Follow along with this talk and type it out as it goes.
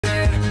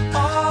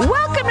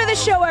the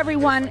show,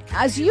 everyone.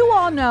 As you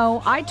all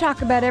know, I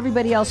talk about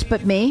everybody else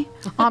but me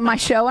on my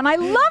show, and I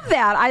love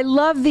that. I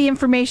love the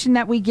information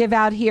that we give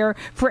out here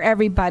for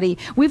everybody.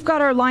 We've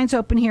got our lines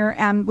open here,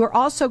 and we're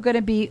also going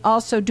to be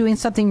doing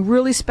something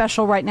really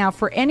special right now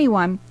for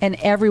anyone and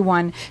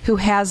everyone who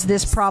has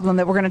this problem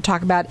that we're going to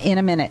talk about in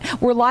a minute.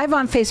 We're live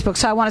on Facebook,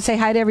 so I want to say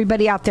hi to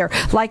everybody out there.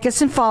 Like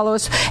us and follow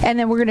us, and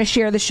then we're going to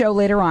share the show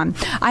later on.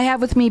 I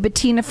have with me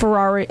Bettina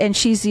Ferrari, and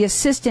she's the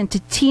assistant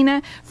to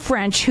Tina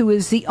French, who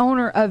is the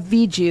owner of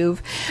V Juv.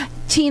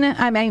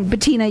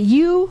 Bettina,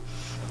 you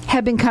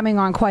have been coming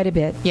on quite a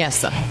bit.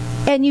 Yes.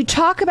 And you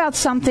talk about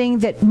something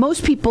that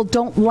most people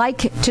don't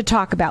like to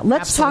talk about.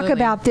 Let's talk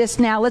about this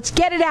now. Let's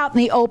get it out in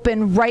the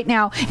open right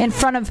now in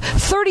front of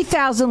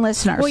 30,000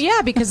 listeners. Well,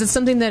 yeah, because it's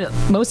something that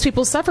most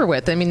people suffer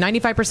with. I mean,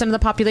 95% of the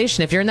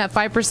population, if you're in that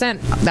 5%,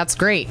 that's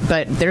great.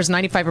 But there's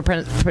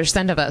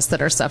 95% of us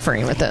that are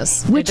suffering with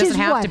this. It doesn't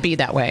have to be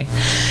that way.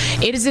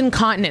 It is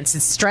incontinence.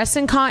 It's stress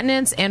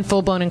incontinence and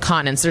full-blown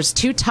incontinence. There's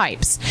two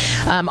types.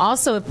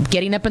 Also,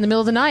 getting up in the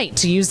middle of the night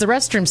to use the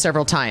restroom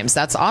several times.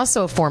 That's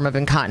also a form of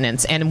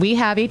incontinence. And we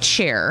have a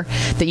chair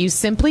that you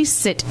simply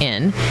sit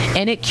in,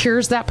 and it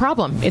cures that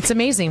problem. It's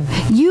amazing.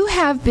 You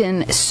have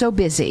been so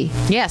busy.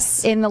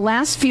 Yes. In the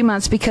last few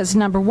months because,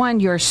 number one,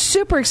 you're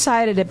super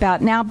excited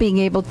about now being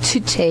able to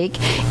take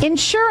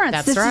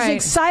insurance. This is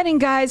exciting,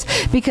 guys,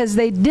 because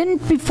they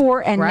didn't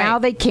before, and now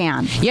they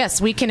can. Yes,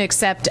 we can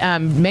accept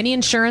many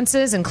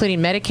insurances,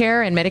 including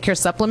Medicare and Medicare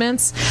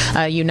supplements,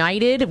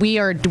 United.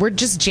 We're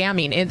just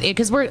jamming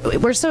because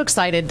we're so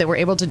excited that we're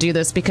able to do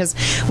this because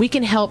we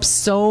can help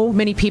so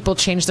many people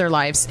change their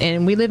lives.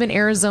 And we live in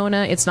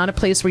Arizona. It's not a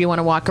place where you want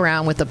to walk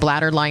around with a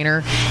bladder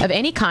liner of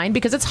any kind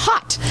because it's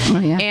hot. Oh,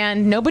 yeah.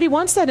 And nobody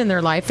wants that in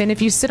their life. And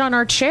if you sit on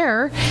our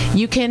chair,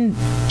 you can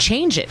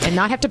change it and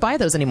not have to buy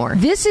those anymore.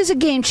 This is a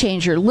game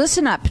changer.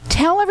 Listen up.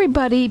 Tell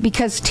everybody,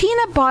 because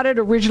Tina bought it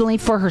originally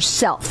for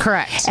herself.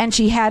 Correct. And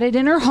she had it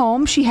in her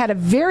home. She had a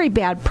very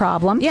bad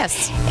problem.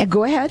 Yes.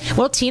 Go ahead.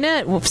 Well,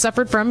 Tina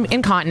suffered from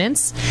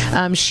incontinence.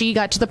 She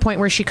got to the point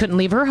where she couldn't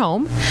leave her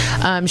home.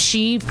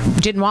 She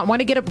didn't want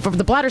to get up.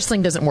 The bladder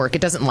sling doesn't work.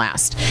 It doesn't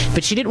last.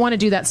 But she didn't want to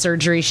do that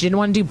surgery. She didn't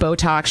want to do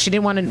Botox. She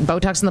didn't want to.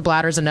 Botox in the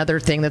bladder is another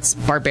thing that's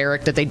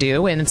barbaric that they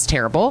do, and it's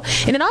terrible.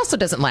 And it also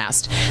doesn't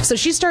last. So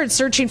she started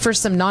searching for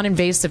some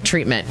non-invasive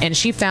treatment, and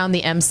she found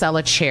the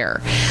Mesa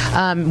chair,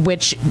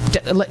 which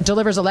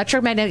delivers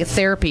electromagnetic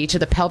therapy to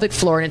the pelvic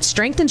floor, and it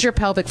strengthens your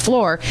pelvic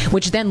floor,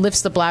 which then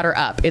lifts the bladder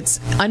up. It's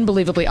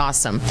unbelievably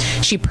awesome.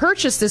 She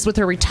purchased this with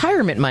her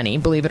retirement money,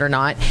 believe it or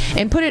not,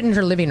 and put it in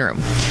her living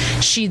room.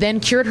 She then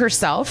cured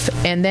herself,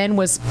 and then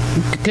was,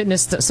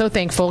 goodness, so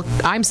thankful.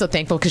 I'm so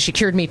thankful because she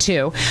cured me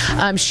too.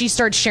 She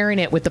started sharing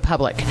it with the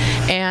public,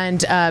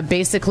 and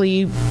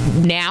basically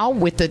now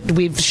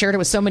we've shared it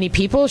with so many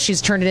people.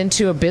 She's turned it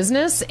into a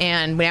business,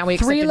 and now we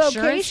accept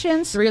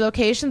insurance. 3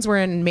 locations. We're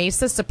in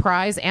Mesa,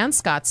 Surprise, and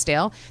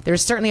Scottsdale.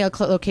 There's certainly a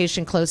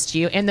location close to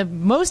you. And the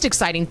most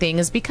exciting thing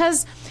is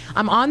because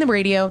I'm on the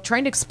radio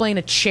trying to explain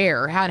a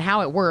chair,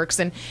 how it works,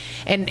 and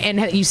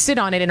you sit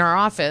on it in our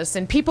office,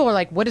 and people are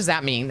like, "What does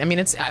that mean?" I mean,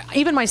 it's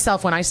even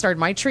myself when I started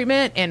my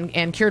treatment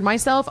and cured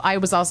myself, I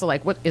was also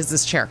like, "What is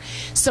this chair?"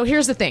 So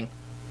here's the thing.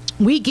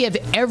 We give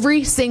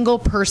every single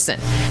person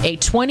a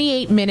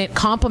 28-minute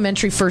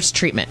complimentary first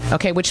treatment,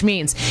 okay, which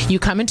means you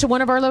come into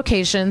one of our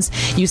locations,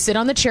 you sit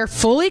on the chair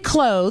fully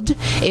clothed,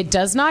 it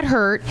does not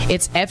hurt,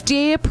 it's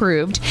FDA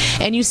approved,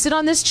 and you sit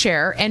on this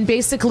chair, and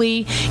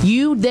basically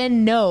you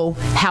then know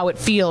how it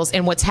feels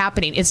and what's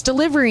happening. It's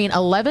delivering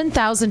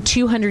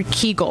 11,200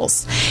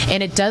 Kegels,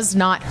 and it does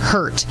not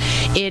hurt.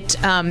 It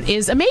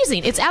is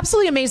amazing. It's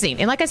absolutely amazing.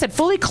 And like I said,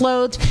 fully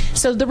clothed.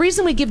 So the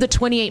reason we give the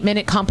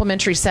 28-minute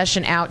complimentary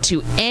session out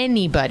to anybody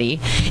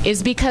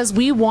is because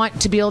we want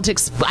to be able to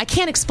I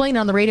can't explain it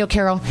on the radio,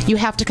 Carol. You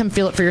have to come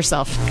feel it for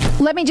yourself.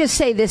 Let me just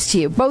say this to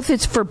you.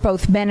 It's for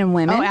both men and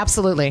women. Oh,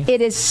 absolutely.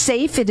 It is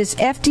safe. It is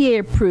FDA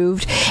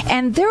approved.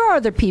 And there are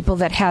other people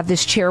that have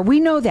this chair. We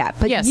know that.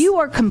 But you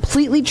are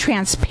completely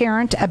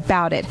transparent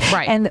about it.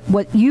 Right. And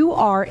what you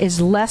are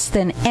is less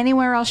than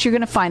anywhere else you're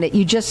going to find it.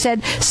 You just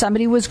said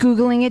somebody was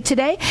Googling it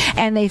today,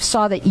 and they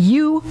saw that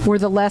you were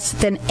the less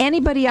than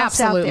anybody else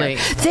out there.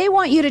 They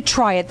want you to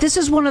try it. This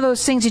is one of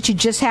those things that you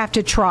just have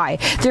to try.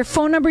 Their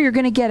phone number, you're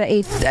going to get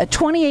a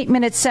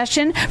 28-minute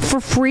session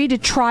for free to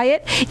try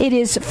it. It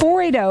is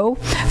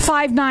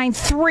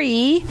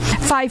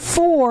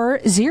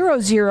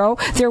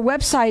 480-593-5400. Their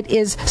website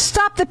is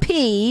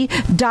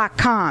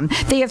stopthep.com.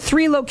 They have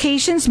 3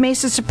 locations,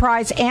 Mesa,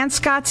 Surprise, and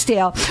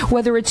Scottsdale.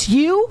 Whether it's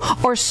you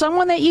or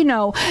someone that you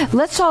know,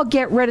 let's all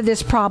get rid of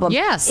this problem.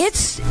 Yes.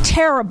 It's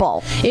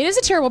terrible. It is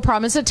a terrible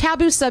problem. It's a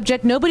taboo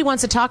subject. Nobody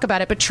wants to talk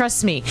about it, but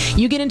trust me,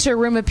 you get into a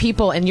room of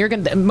people and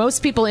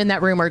most people in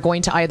that room are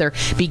going to either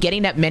be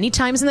getting up many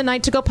times in the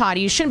night to go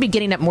potty. You shouldn't be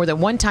getting up more than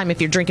one time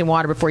if you're drinking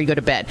water before you go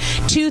to bed.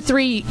 2,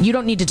 3, you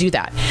don't need to do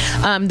that.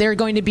 There are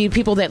going to be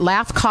people that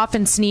laugh, cough,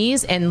 and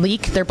sneeze and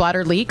leak, their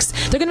bladder leaks.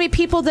 There are going to be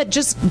people that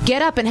just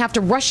get up and have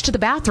to rush to the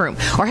bathroom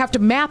or have to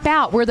map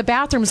out where the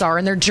bathrooms are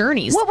in their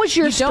journeys. What was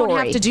your story? You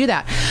don't have to do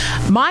that.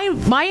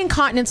 My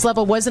incontinence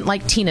level wasn't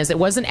like Tina's. It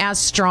wasn't as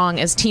strong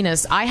as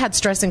Tina's. I had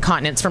stress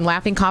incontinence from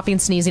laughing, coughing,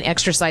 sneezing,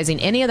 exercising,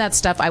 any of that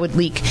stuff. I would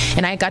leak,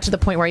 and I got to the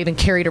point where I even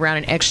carried around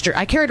an extra.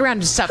 I carried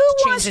around stuff.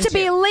 Who wants to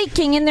be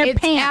leaking in their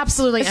pants?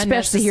 Absolutely,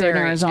 especially here in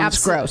Arizona.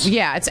 It's gross.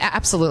 Yeah, it's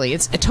absolutely.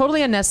 It's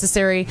totally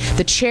unnecessary.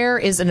 The chair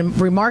is a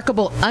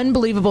remarkable,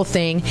 unbelievable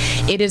thing.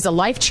 It is a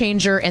life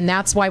changer, and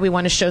that's why we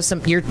want to show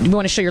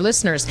your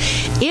listeners.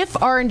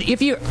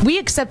 We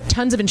accept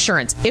tons of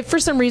insurance. If for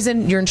some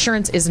reason your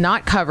insurance is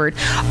not covered,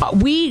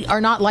 we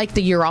are not like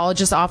the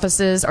urologist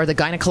offices or the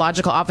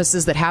gynecological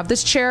offices that have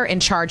this chair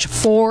and charge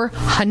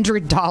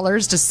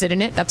 $400 to sit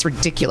in it. That's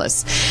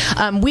ridiculous.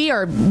 We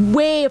are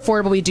way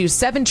affordable. We do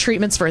 7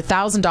 treatments for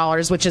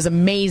 $1,000, which is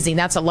amazing.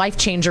 That's a life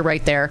changer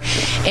right there.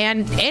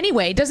 And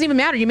anyway, it doesn't even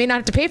matter. You may not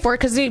have to pay for it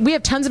because we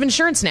have tons of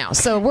insurance now.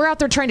 So we're out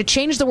there trying to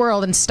change the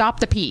world and stop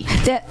the pee.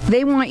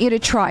 They want you to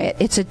try it.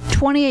 It's a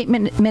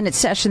 28-minute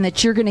session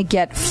that you're going to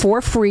get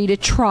for free to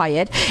try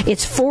it.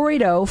 It's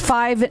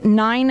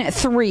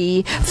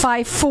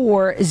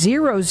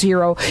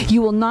 480-593-5400.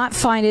 You will not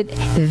find it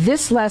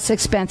this least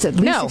expensive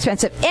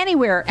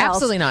anywhere else.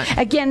 Absolutely not.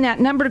 Again, that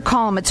number to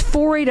call them, it's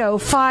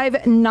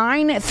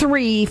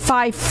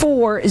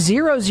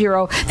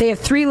 480-593-5400. They have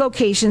 3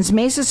 locations,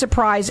 Mesa,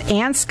 Surprise,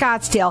 and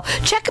Scottsdale.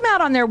 Check them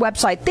out on their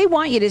website. They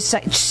want you to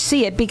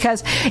see it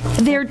because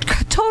they're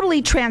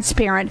totally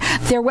transparent.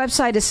 Their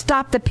website is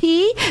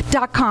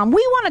stopthepee.com.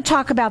 We want to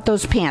talk about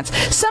those pants.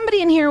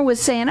 Somebody in here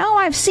was saying, "Oh,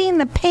 I've seen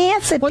the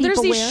pants that people wear."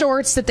 Well, there's these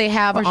shorts that they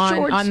have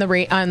on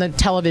the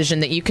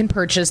television that you can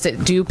purchase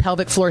that do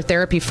pelvic floor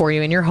therapy for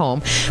you in your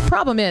home.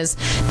 Problem is,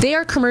 they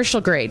are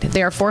commercial grade.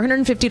 They are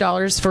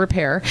 $450 for a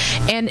pair,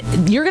 and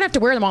you're going to have to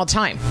wear them all the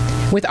time.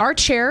 With our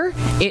chair,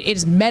 it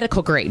is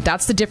medical grade.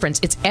 That's the difference.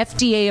 It's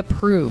FDA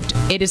approved.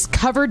 It is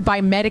covered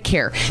by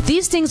Medicare.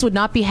 These things would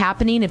not be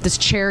happening if this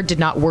chair did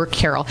not work,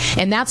 Carol.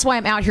 And that's why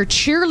I'm out here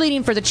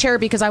cheerleading for the chair,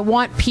 because I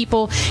want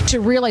people to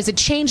realize it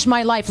changed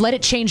my life. Let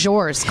it change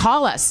yours.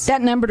 Call us.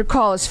 That number to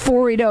call is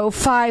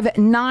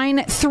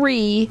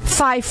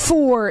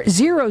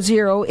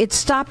 480-593-5400.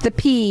 It's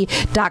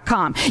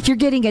stopthepee.com. You're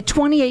getting a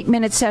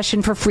 28-minute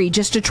session for free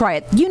just to try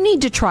it. You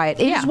need to try it.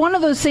 It is one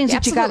of those things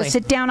that you got to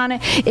sit down on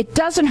it. It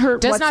doesn't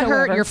hurt whatsoever. Does not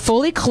hurt. You're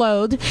fully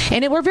clothed,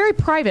 and we're very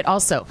private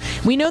also.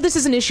 We know this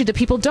is an issue that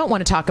people don't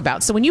want to talk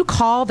about. So when you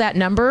call that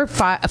number,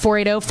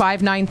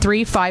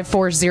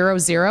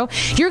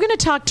 480-593-5400, you're going to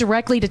talk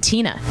directly to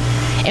Tina.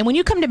 And when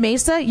you come to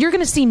Mesa, you're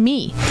going to see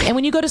me. And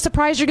when you go to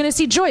Surprise, you're going to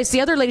see Joyce,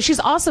 the other lady. She's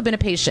also been a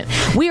patient.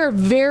 We are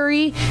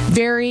very,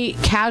 very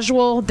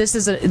casual. This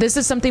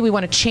is something we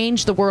want to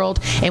change the world,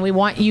 and we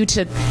want you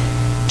to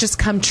just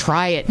come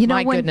try it.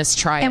 My goodness,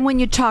 try it. And when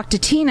you talk to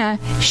Tina,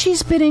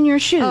 she's been in your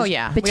shoes. Oh,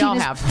 yeah. We all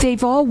have.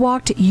 They've all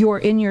walked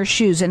in your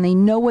shoes, and they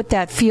know what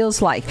that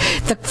feels like.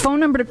 The phone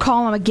number to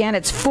call them, again,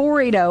 it's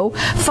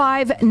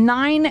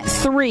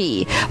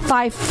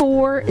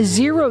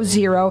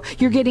 480-593-5400.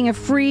 You're getting a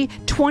free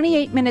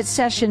 28-minute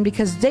session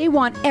because they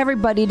want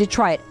everybody to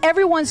try it.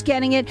 Everyone's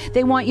getting it.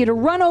 They want you to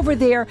run over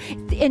there.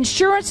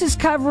 Insurance is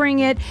covering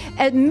it.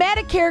 And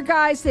Medicare,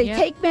 guys, they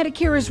take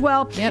Medicare as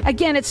well. Yep.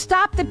 Again, it's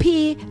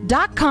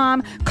stopthepee.com.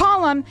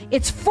 Call them.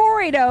 It's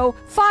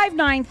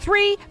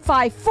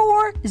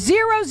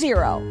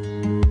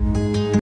 480-593-5400.